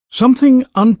Something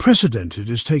unprecedented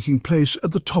is taking place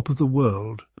at the top of the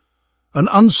world, an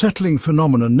unsettling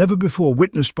phenomenon never before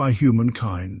witnessed by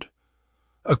humankind.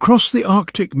 Across the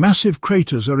Arctic, massive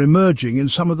craters are emerging in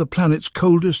some of the planet's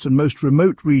coldest and most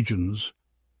remote regions.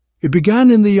 It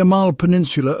began in the Yamal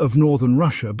Peninsula of northern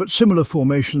Russia, but similar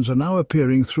formations are now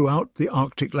appearing throughout the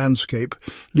Arctic landscape,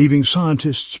 leaving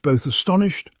scientists both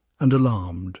astonished and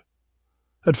alarmed.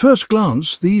 At first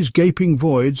glance, these gaping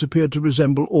voids appear to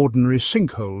resemble ordinary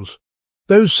sinkholes.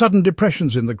 Those sudden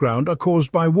depressions in the ground are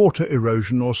caused by water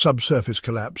erosion or subsurface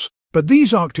collapse, but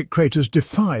these Arctic craters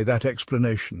defy that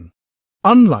explanation.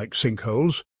 Unlike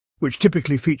sinkholes, which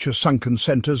typically feature sunken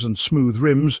centres and smooth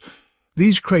rims,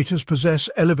 these craters possess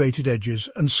elevated edges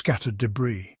and scattered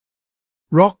debris.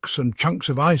 Rocks and chunks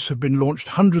of ice have been launched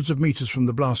hundreds of metres from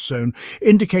the blast zone,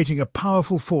 indicating a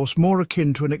powerful force more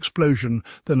akin to an explosion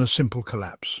than a simple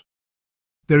collapse.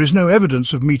 There is no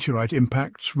evidence of meteorite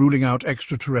impacts, ruling out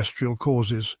extraterrestrial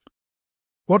causes.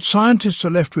 What scientists are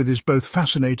left with is both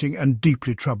fascinating and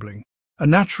deeply troubling, a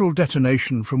natural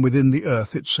detonation from within the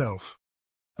Earth itself.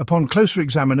 Upon closer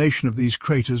examination of these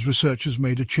craters, researchers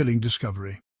made a chilling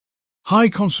discovery. High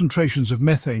concentrations of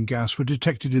methane gas were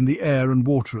detected in the air and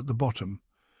water at the bottom.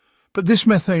 But this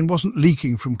methane wasn't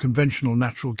leaking from conventional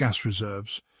natural gas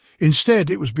reserves. Instead,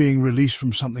 it was being released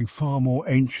from something far more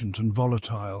ancient and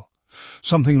volatile,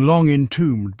 something long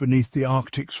entombed beneath the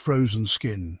Arctic's frozen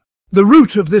skin. The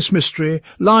root of this mystery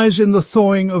lies in the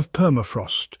thawing of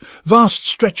permafrost, vast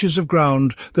stretches of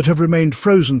ground that have remained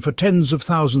frozen for tens of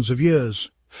thousands of years.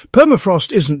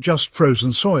 Permafrost isn't just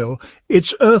frozen soil,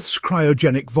 it's Earth's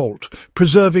cryogenic vault,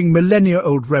 preserving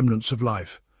millennia-old remnants of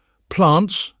life.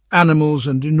 Plants, animals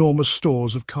and enormous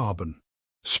stores of carbon.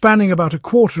 Spanning about a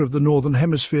quarter of the northern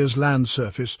hemisphere's land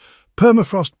surface,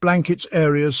 permafrost blankets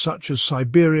areas such as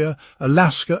Siberia,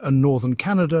 Alaska and northern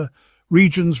Canada,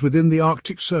 regions within the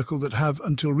Arctic Circle that have,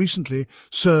 until recently,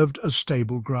 served as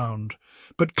stable ground.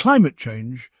 But climate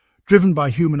change, driven by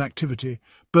human activity,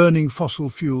 burning fossil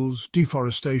fuels,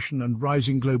 deforestation and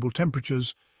rising global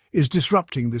temperatures, is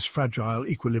disrupting this fragile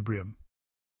equilibrium.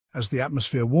 As the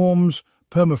atmosphere warms,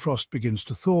 permafrost begins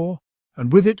to thaw,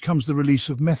 and with it comes the release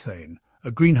of methane,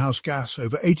 a greenhouse gas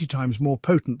over 80 times more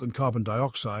potent than carbon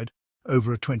dioxide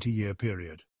over a 20-year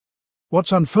period.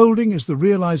 What's unfolding is the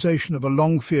realization of a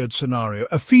long-feared scenario,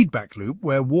 a feedback loop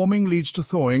where warming leads to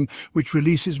thawing, which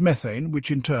releases methane, which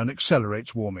in turn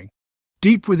accelerates warming.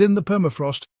 Deep within the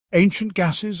permafrost, ancient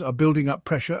gases are building up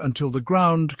pressure until the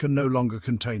ground can no longer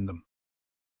contain them.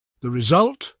 The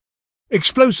result?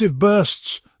 Explosive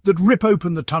bursts that rip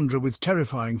open the tundra with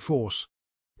terrifying force.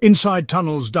 Inside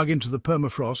tunnels dug into the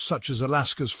permafrost, such as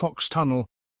Alaska's Fox Tunnel,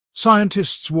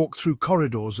 scientists walk through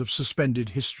corridors of suspended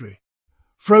history.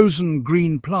 Frozen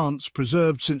green plants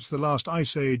preserved since the last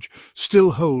ice age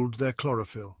still hold their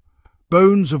chlorophyll.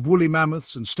 Bones of woolly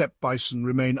mammoths and steppe bison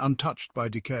remain untouched by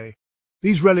decay.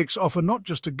 These relics offer not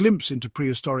just a glimpse into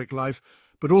prehistoric life,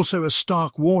 but also a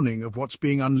stark warning of what's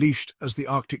being unleashed as the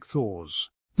Arctic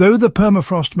thaws. Though the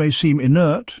permafrost may seem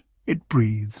inert, it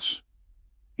breathes.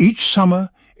 Each summer,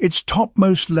 its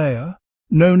topmost layer,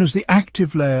 known as the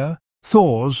active layer,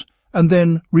 thaws and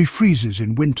then refreezes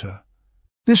in winter.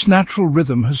 This natural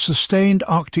rhythm has sustained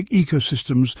Arctic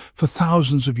ecosystems for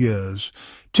thousands of years.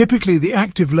 Typically, the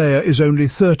active layer is only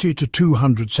 30 to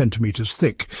 200 centimeters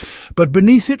thick, but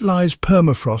beneath it lies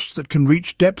permafrost that can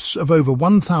reach depths of over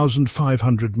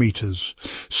 1,500 meters,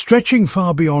 stretching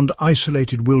far beyond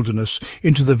isolated wilderness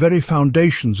into the very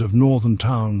foundations of northern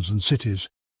towns and cities.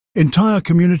 Entire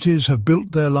communities have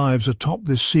built their lives atop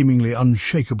this seemingly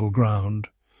unshakable ground.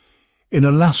 In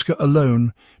Alaska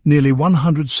alone, nearly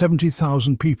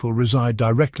 170,000 people reside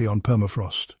directly on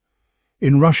permafrost.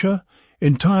 In Russia,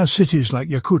 entire cities like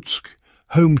Yakutsk,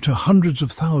 home to hundreds of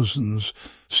thousands,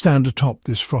 stand atop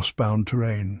this frost-bound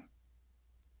terrain.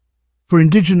 For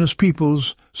indigenous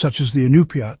peoples, such as the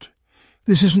Inupiat,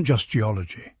 this isn't just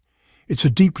geology. It's a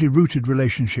deeply rooted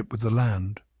relationship with the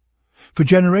land. For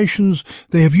generations,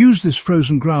 they have used this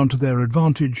frozen ground to their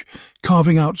advantage,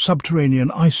 carving out subterranean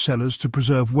ice cellars to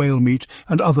preserve whale meat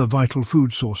and other vital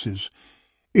food sources.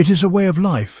 It is a way of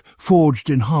life forged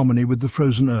in harmony with the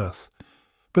frozen earth.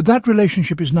 But that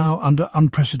relationship is now under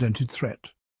unprecedented threat.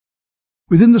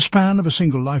 Within the span of a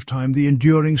single lifetime, the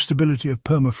enduring stability of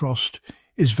permafrost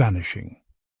is vanishing.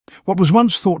 What was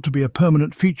once thought to be a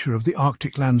permanent feature of the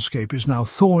Arctic landscape is now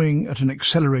thawing at an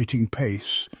accelerating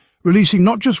pace, releasing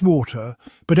not just water,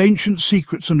 but ancient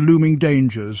secrets and looming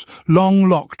dangers, long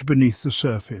locked beneath the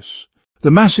surface. The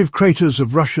massive craters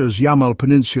of Russia's Yamal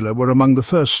Peninsula were among the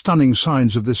first stunning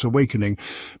signs of this awakening,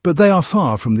 but they are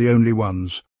far from the only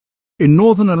ones. In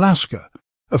northern Alaska,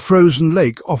 A frozen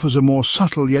lake offers a more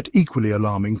subtle yet equally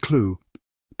alarming clue.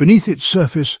 Beneath its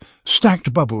surface,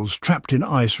 stacked bubbles trapped in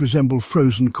ice resemble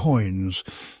frozen coins,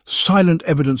 silent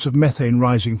evidence of methane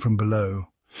rising from below.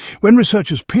 When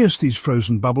researchers pierce these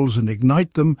frozen bubbles and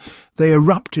ignite them, they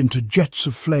erupt into jets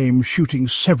of flame shooting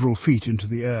several feet into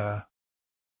the air.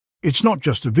 It's not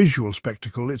just a visual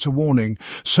spectacle, it's a warning.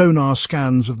 Sonar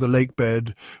scans of the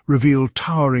lakebed reveal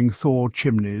towering Thaw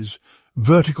chimneys,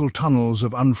 vertical tunnels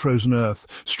of unfrozen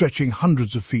earth stretching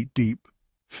hundreds of feet deep.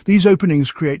 These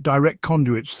openings create direct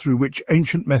conduits through which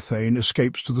ancient methane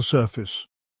escapes to the surface.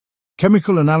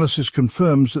 Chemical analysis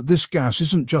confirms that this gas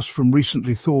isn't just from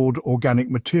recently thawed organic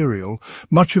material.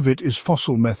 Much of it is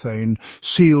fossil methane,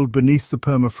 sealed beneath the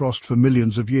permafrost for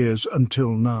millions of years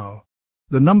until now.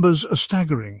 The numbers are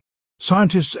staggering.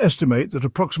 Scientists estimate that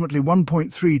approximately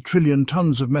 1.3 trillion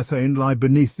tons of methane lie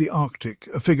beneath the Arctic,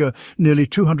 a figure nearly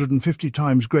 250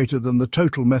 times greater than the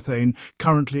total methane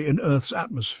currently in Earth's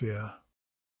atmosphere.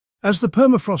 As the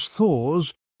permafrost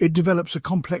thaws, it develops a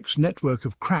complex network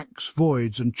of cracks,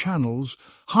 voids and channels,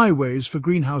 highways for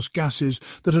greenhouse gases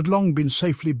that had long been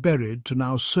safely buried to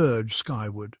now surge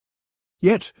skyward.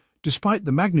 Yet, despite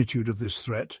the magnitude of this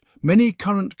threat, many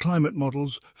current climate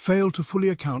models fail to fully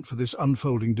account for this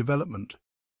unfolding development.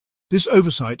 This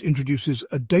oversight introduces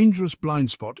a dangerous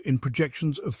blind spot in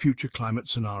projections of future climate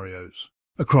scenarios.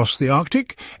 Across the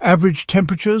Arctic, average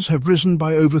temperatures have risen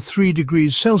by over 3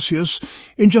 degrees Celsius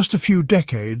in just a few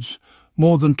decades,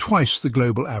 more than twice the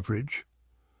global average.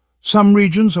 Some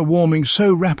regions are warming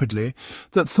so rapidly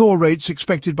that thaw rates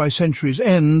expected by century's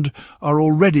end are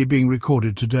already being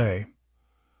recorded today.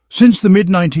 Since the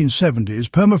mid-1970s,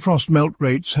 permafrost melt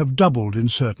rates have doubled in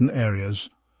certain areas.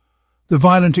 The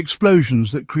violent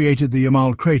explosions that created the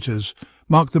Yamal craters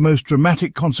mark the most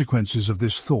dramatic consequences of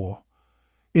this thaw.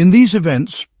 In these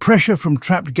events, pressure from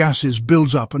trapped gases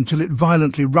builds up until it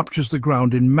violently ruptures the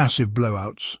ground in massive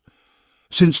blowouts.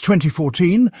 Since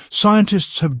 2014,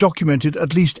 scientists have documented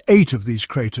at least 8 of these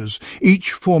craters,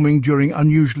 each forming during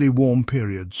unusually warm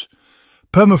periods.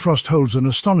 Permafrost holds an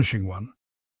astonishing one.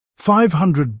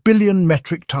 500 billion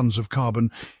metric tons of carbon,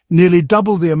 nearly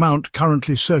double the amount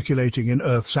currently circulating in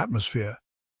Earth's atmosphere.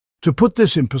 To put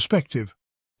this in perspective,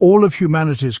 all of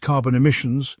humanity's carbon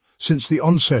emissions since the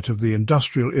onset of the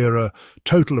industrial era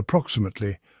total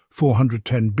approximately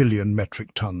 410 billion metric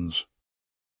tons.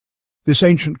 This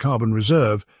ancient carbon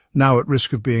reserve, now at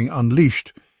risk of being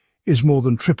unleashed, is more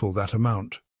than triple that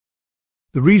amount.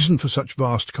 The reason for such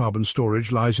vast carbon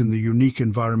storage lies in the unique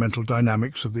environmental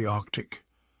dynamics of the Arctic.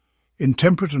 In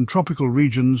temperate and tropical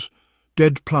regions,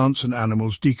 dead plants and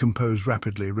animals decompose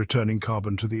rapidly, returning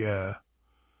carbon to the air.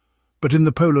 But in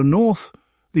the polar north,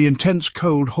 the intense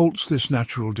cold halts this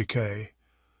natural decay.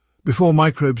 Before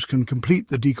microbes can complete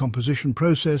the decomposition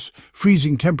process,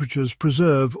 freezing temperatures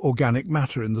preserve organic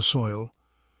matter in the soil.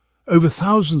 Over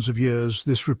thousands of years,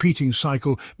 this repeating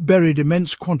cycle buried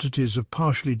immense quantities of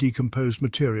partially decomposed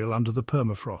material under the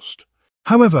permafrost.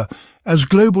 However, as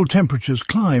global temperatures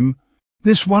climb,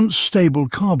 this once stable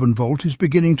carbon vault is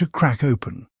beginning to crack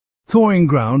open. Thawing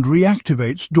ground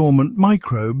reactivates dormant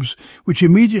microbes, which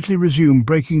immediately resume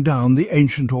breaking down the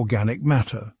ancient organic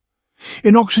matter.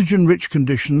 In oxygen-rich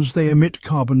conditions, they emit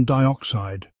carbon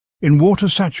dioxide. In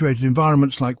water-saturated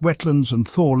environments like wetlands and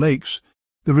thaw lakes,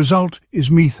 the result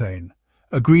is methane,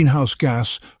 a greenhouse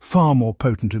gas far more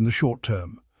potent in the short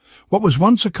term. What was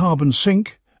once a carbon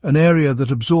sink, an area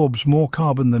that absorbs more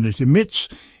carbon than it emits,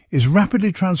 is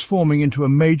rapidly transforming into a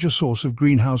major source of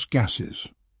greenhouse gases.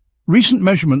 Recent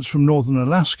measurements from northern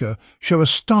Alaska show a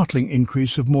startling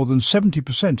increase of more than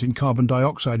 70% in carbon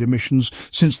dioxide emissions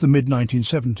since the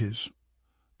mid-1970s.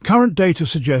 Current data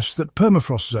suggests that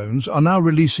permafrost zones are now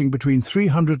releasing between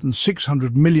 300 and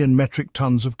 600 million metric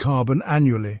tons of carbon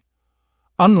annually.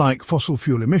 Unlike fossil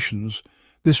fuel emissions,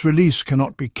 this release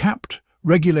cannot be capped,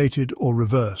 regulated or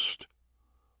reversed.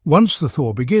 Once the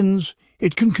thaw begins,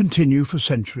 it can continue for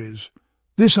centuries.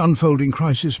 This unfolding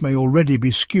crisis may already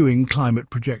be skewing climate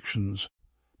projections.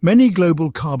 Many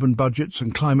global carbon budgets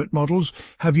and climate models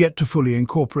have yet to fully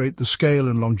incorporate the scale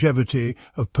and longevity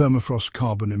of permafrost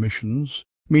carbon emissions,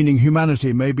 meaning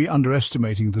humanity may be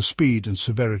underestimating the speed and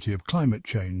severity of climate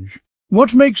change.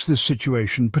 What makes this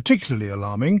situation particularly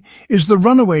alarming is the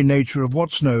runaway nature of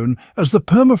what's known as the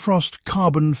permafrost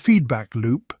carbon feedback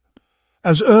loop.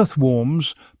 As Earth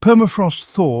warms, permafrost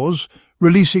thaws,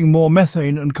 releasing more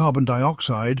methane and carbon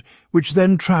dioxide, which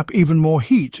then trap even more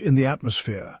heat in the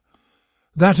atmosphere.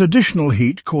 That additional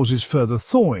heat causes further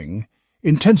thawing,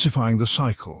 intensifying the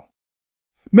cycle.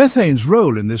 Methane's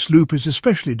role in this loop is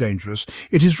especially dangerous.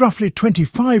 It is roughly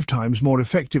 25 times more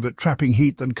effective at trapping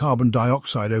heat than carbon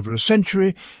dioxide over a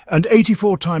century and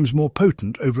 84 times more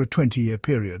potent over a 20-year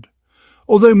period.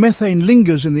 Although methane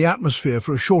lingers in the atmosphere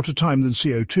for a shorter time than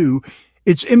CO2,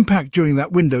 its impact during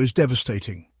that window is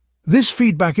devastating. This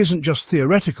feedback isn't just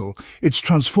theoretical, it's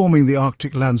transforming the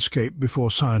Arctic landscape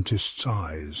before scientists'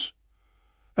 eyes.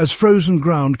 As frozen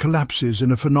ground collapses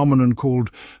in a phenomenon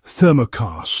called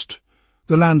thermokarst,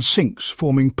 the land sinks,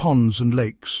 forming ponds and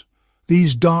lakes.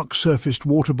 These dark-surfaced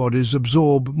water bodies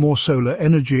absorb more solar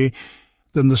energy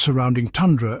than the surrounding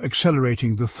tundra,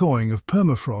 accelerating the thawing of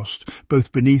permafrost,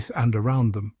 both beneath and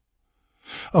around them.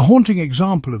 A haunting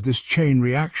example of this chain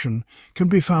reaction can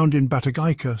be found in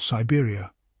Batagayka,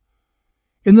 Siberia.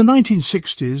 In the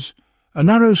 1960s, a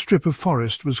narrow strip of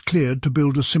forest was cleared to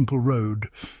build a simple road.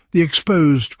 The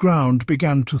exposed ground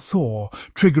began to thaw,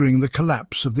 triggering the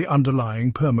collapse of the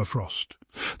underlying permafrost.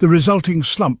 The resulting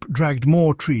slump dragged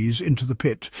more trees into the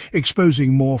pit,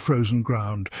 exposing more frozen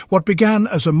ground. What began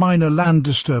as a minor land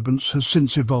disturbance has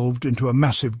since evolved into a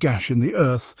massive gash in the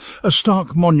earth, a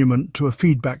stark monument to a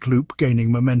feedback loop gaining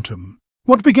momentum.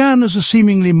 What began as a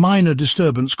seemingly minor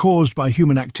disturbance caused by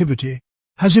human activity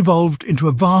has evolved into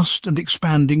a vast and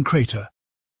expanding crater,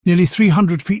 nearly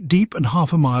 300 feet deep and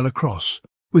half a mile across,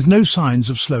 with no signs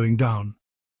of slowing down.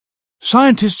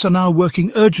 Scientists are now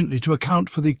working urgently to account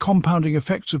for the compounding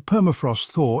effects of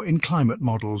permafrost thaw in climate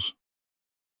models.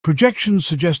 Projections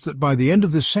suggest that by the end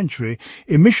of this century,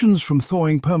 emissions from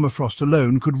thawing permafrost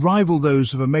alone could rival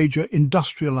those of a major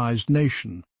industrialized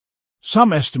nation.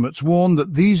 Some estimates warn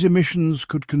that these emissions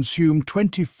could consume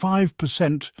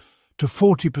 25% to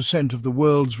 40% of the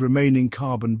world's remaining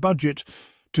carbon budget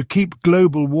to keep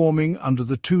global warming under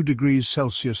the 2 degrees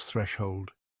Celsius threshold.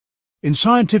 In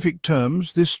scientific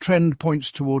terms, this trend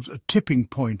points towards a tipping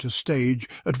point, a stage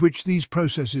at which these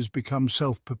processes become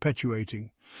self-perpetuating,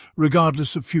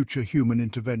 regardless of future human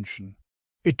intervention.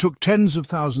 It took tens of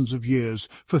thousands of years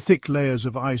for thick layers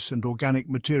of ice and organic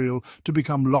material to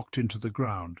become locked into the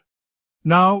ground.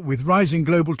 Now, with rising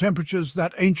global temperatures,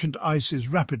 that ancient ice is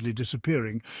rapidly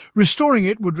disappearing. Restoring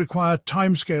it would require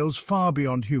timescales far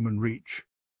beyond human reach.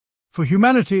 For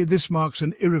humanity, this marks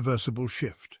an irreversible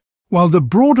shift. While the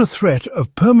broader threat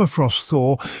of permafrost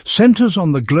thaw centers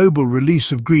on the global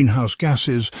release of greenhouse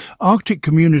gases, Arctic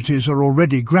communities are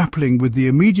already grappling with the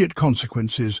immediate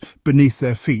consequences beneath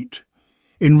their feet.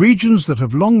 In regions that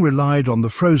have long relied on the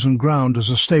frozen ground as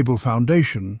a stable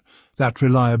foundation, that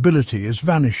reliability is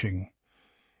vanishing.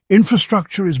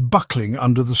 Infrastructure is buckling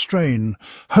under the strain.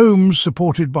 Homes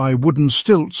supported by wooden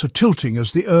stilts are tilting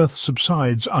as the earth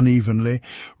subsides unevenly,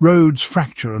 roads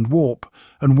fracture and warp,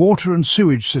 and water and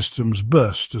sewage systems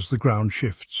burst as the ground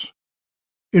shifts.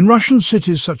 In Russian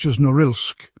cities such as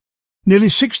Norilsk, nearly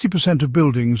 60% of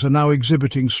buildings are now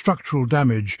exhibiting structural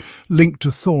damage linked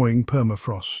to thawing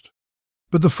permafrost.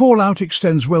 But the fallout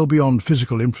extends well beyond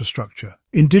physical infrastructure.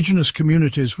 Indigenous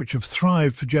communities which have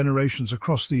thrived for generations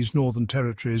across these northern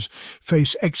territories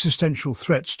face existential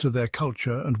threats to their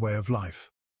culture and way of life.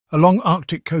 Along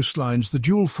Arctic coastlines, the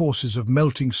dual forces of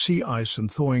melting sea ice and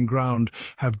thawing ground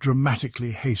have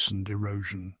dramatically hastened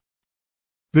erosion.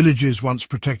 Villages once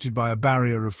protected by a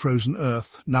barrier of frozen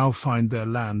earth now find their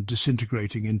land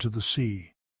disintegrating into the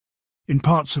sea. In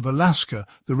parts of Alaska,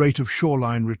 the rate of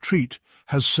shoreline retreat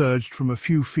has surged from a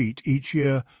few feet each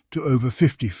year to over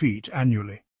 50 feet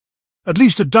annually. At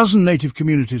least a dozen native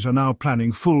communities are now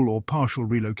planning full or partial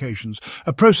relocations,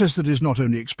 a process that is not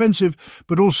only expensive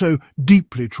but also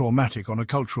deeply traumatic on a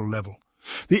cultural level.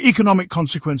 The economic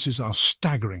consequences are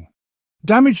staggering.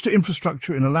 Damage to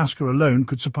infrastructure in Alaska alone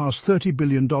could surpass $30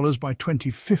 billion by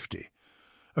 2050.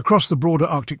 Across the broader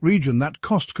Arctic region, that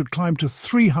cost could climb to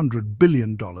 $300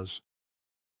 billion.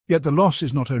 Yet the loss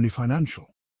is not only financial.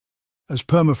 As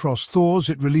permafrost thaws,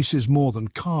 it releases more than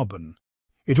carbon.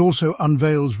 It also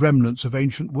unveils remnants of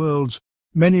ancient worlds,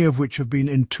 many of which have been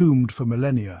entombed for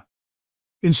millennia.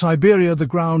 In Siberia, the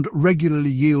ground regularly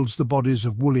yields the bodies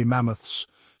of woolly mammoths,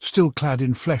 still clad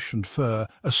in flesh and fur,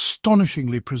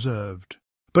 astonishingly preserved.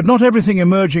 But not everything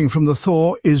emerging from the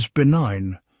thaw is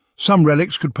benign. Some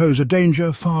relics could pose a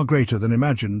danger far greater than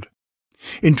imagined.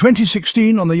 In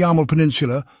 2016, on the Yamal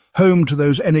Peninsula, home to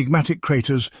those enigmatic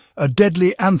craters, a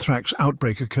deadly anthrax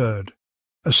outbreak occurred.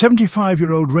 A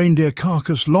 75-year-old reindeer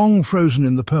carcass, long frozen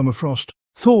in the permafrost,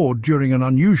 thawed during an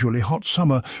unusually hot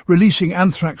summer, releasing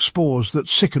anthrax spores that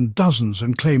sickened dozens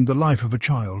and claimed the life of a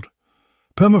child.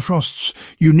 Permafrost's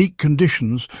unique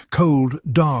conditions, cold,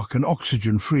 dark and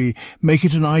oxygen-free, make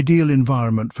it an ideal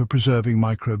environment for preserving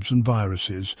microbes and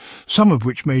viruses, some of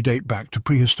which may date back to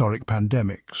prehistoric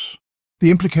pandemics. The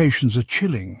implications are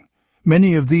chilling.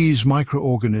 Many of these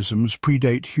microorganisms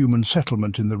predate human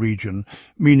settlement in the region,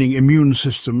 meaning immune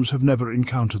systems have never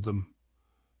encountered them.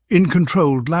 In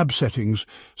controlled lab settings,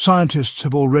 scientists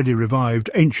have already revived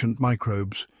ancient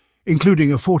microbes,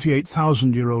 including a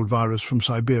 48,000-year-old virus from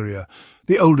Siberia,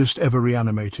 the oldest ever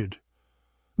reanimated.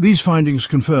 These findings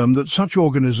confirm that such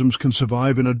organisms can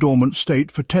survive in a dormant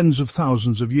state for tens of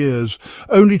thousands of years,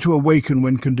 only to awaken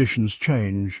when conditions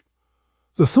change.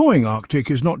 The thawing Arctic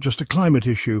is not just a climate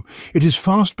issue, it is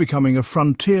fast becoming a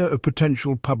frontier of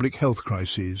potential public health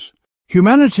crises.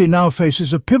 Humanity now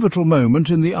faces a pivotal moment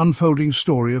in the unfolding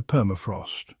story of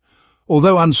permafrost.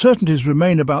 Although uncertainties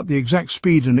remain about the exact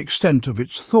speed and extent of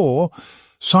its thaw,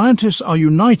 scientists are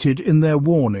united in their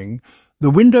warning. The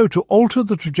window to alter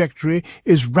the trajectory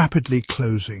is rapidly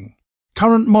closing.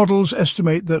 Current models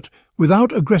estimate that,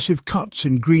 without aggressive cuts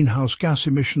in greenhouse gas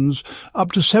emissions,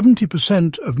 up to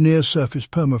 70% of near-surface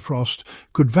permafrost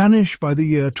could vanish by the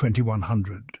year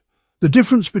 2100. The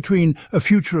difference between a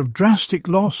future of drastic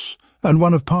loss and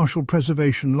one of partial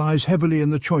preservation lies heavily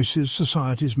in the choices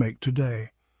societies make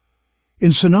today.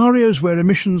 In scenarios where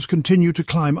emissions continue to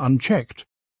climb unchecked,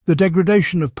 the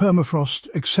degradation of permafrost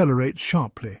accelerates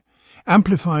sharply,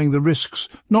 amplifying the risks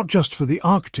not just for the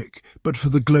Arctic, but for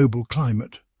the global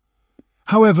climate.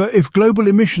 However, if global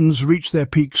emissions reach their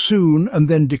peak soon and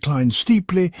then decline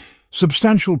steeply,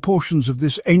 substantial portions of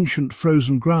this ancient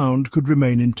frozen ground could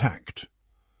remain intact.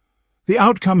 The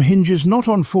outcome hinges not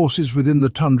on forces within the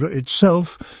tundra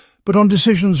itself, but on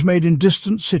decisions made in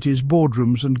distant cities,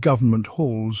 boardrooms and government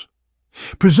halls.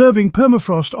 Preserving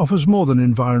permafrost offers more than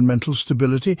environmental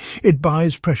stability, it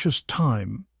buys precious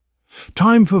time.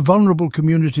 Time for vulnerable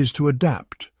communities to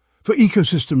adapt, for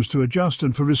ecosystems to adjust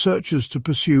and for researchers to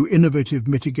pursue innovative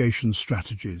mitigation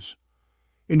strategies.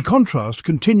 In contrast,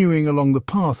 continuing along the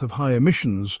path of high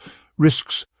emissions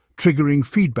risks triggering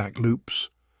feedback loops,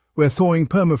 where thawing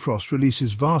permafrost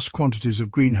releases vast quantities of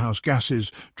greenhouse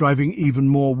gases, driving even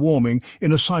more warming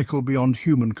in a cycle beyond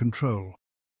human control.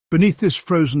 Beneath this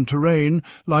frozen terrain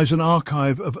lies an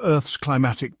archive of Earth's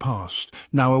climatic past,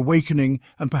 now awakening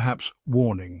and perhaps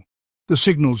warning. The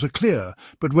signals are clear,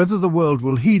 but whether the world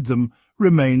will heed them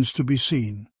remains to be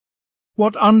seen.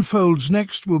 What unfolds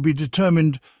next will be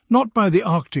determined not by the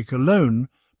Arctic alone,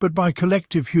 but by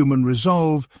collective human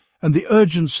resolve and the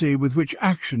urgency with which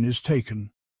action is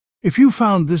taken. If you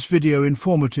found this video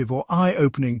informative or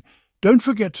eye-opening, don't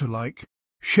forget to like,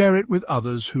 share it with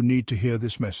others who need to hear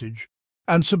this message,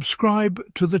 and subscribe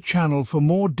to the channel for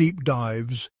more deep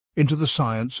dives into the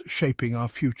science shaping our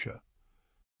future.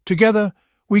 Together,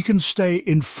 we can stay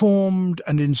informed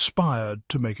and inspired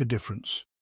to make a difference.